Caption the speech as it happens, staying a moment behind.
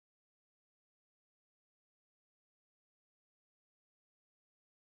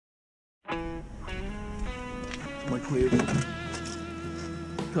microwave.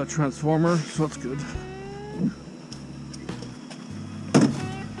 Got a transformer, so that's good. I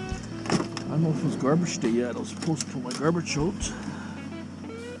don't know if it was garbage day yet. I was supposed to put my garbage out.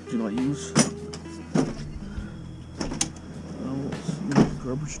 Do not use. Let's see if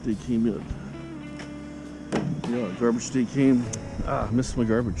garbage day came yet. Yeah, garbage day came. I missed my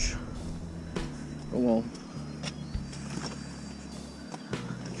garbage. Oh well.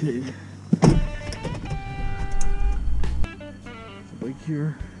 Okay. Bike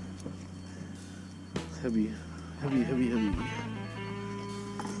here. It's heavy. Heavy.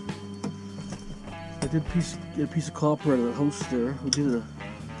 I did get a piece of copper out of the house there. We did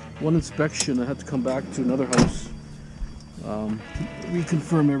one inspection. I had to come back to another house.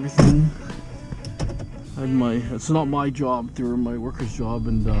 Reconfirm everything. It's not my job, they were my worker's job,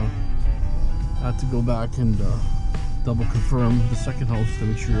 and I had to go back and double confirm the second house to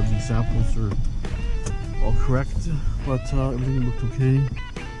make sure the samples are all correct, but everything looked okay.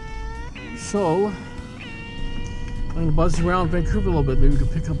 So I'm gonna buzz around Vancouver a little bit. Maybe we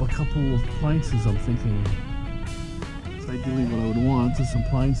could pick up a couple of appliances. I'm thinking that's ideally what I would want, is some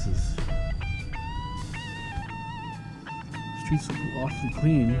appliances. The streets are awfully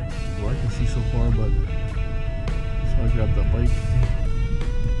clean, what I can see so far, but that's why I grabbed that bike.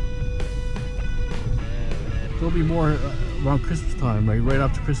 There'll be more around Christmas time, right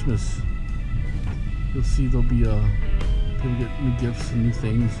after Christmas. You'll see there'll be people get new gifts and new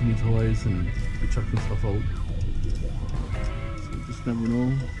things, new toys, and be chucking stuff out. So you just never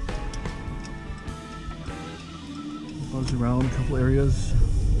know. Buzz around a couple areas.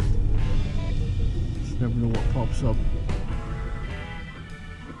 Just never know what pops up.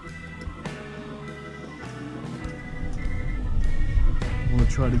 I want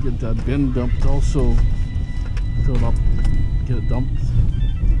to try to get that bin dumped also. Fill it up, get it dumped.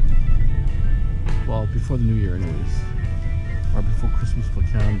 Well, before the new year anyways. Or before Christmas if I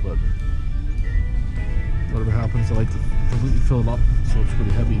can, but whatever happens, I like to completely fill it up so it's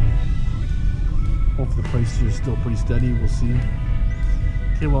really heavy. Hopefully the prices are still pretty steady, we'll see.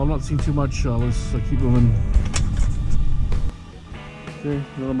 Okay, well I'm not seeing too much, let's keep moving. Okay,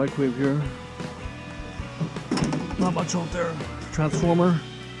 another microwave here. Not much out there. Transformer.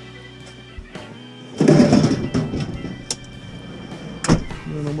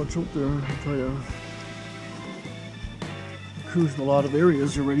 Not much out there, I'll tell you. Cruising a lot of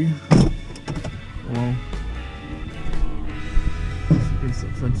areas already. Well, it's against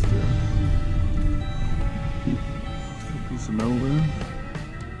that fence there. A piece of metal there.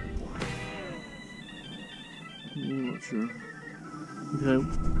 I'm not sure.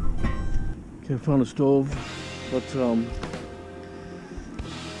 Okay, found a stove, but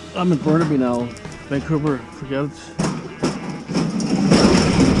I'm in Burnaby now. Vancouver, forget it.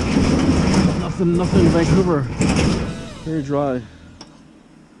 Nothing in Vancouver. Very dry.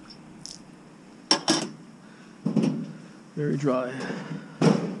 Very dry.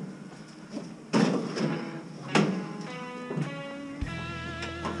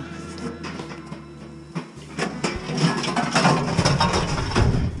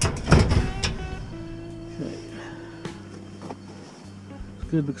 Okay. It's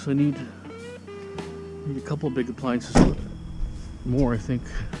good because I need a couple of big appliances. More, I think.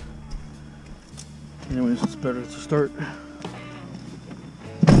 Anyways, it's better to start.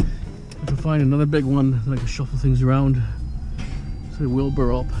 If I find another big one, then I can shuffle things around. So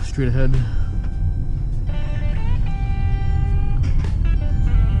wheelbarrow up straight ahead.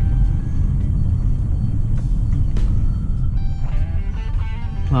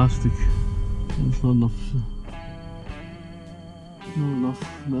 Plastic. There's not enough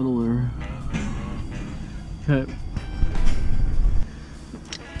metal there. Okay.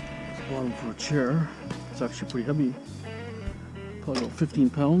 Bottom for a chair. It's actually pretty heavy. Probably about 15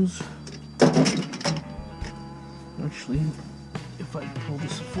 pounds. Actually, if I pull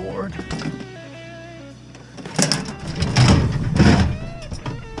this forward.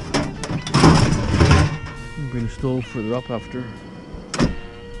 I'll bring the stove further up after.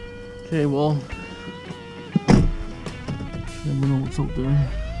 Okay, well, never know what's out there.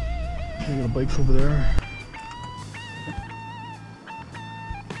 I got a bike over there.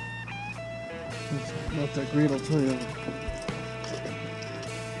 Not that great, I'll tell you.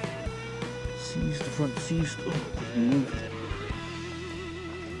 Seized, the front seized. Oh, doesn't move.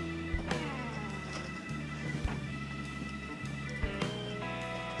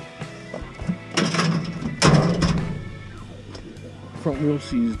 Front wheel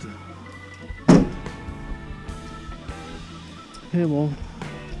seized. Okay, well,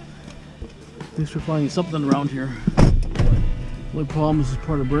 thanks for finding something around here. The only problem is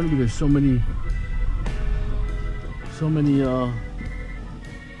part of Burnaby, there's so many so many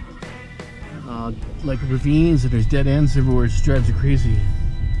like ravines, and there's dead ends everywhere. It just drives you crazy.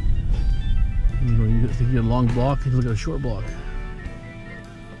 You know, you think you get a long block, and you look at a short block.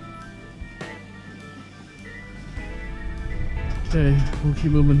 Okay, we'll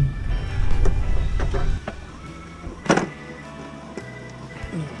keep moving.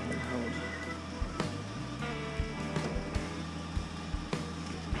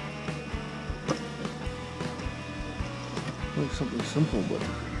 Like something simple, but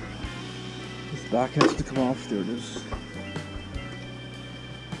this back has to come off. There it is.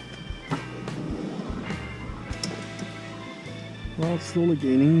 Well, it's slowly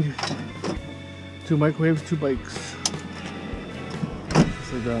gaining. 2 microwaves, 2 bikes.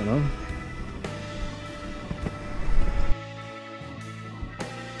 Just like that, huh?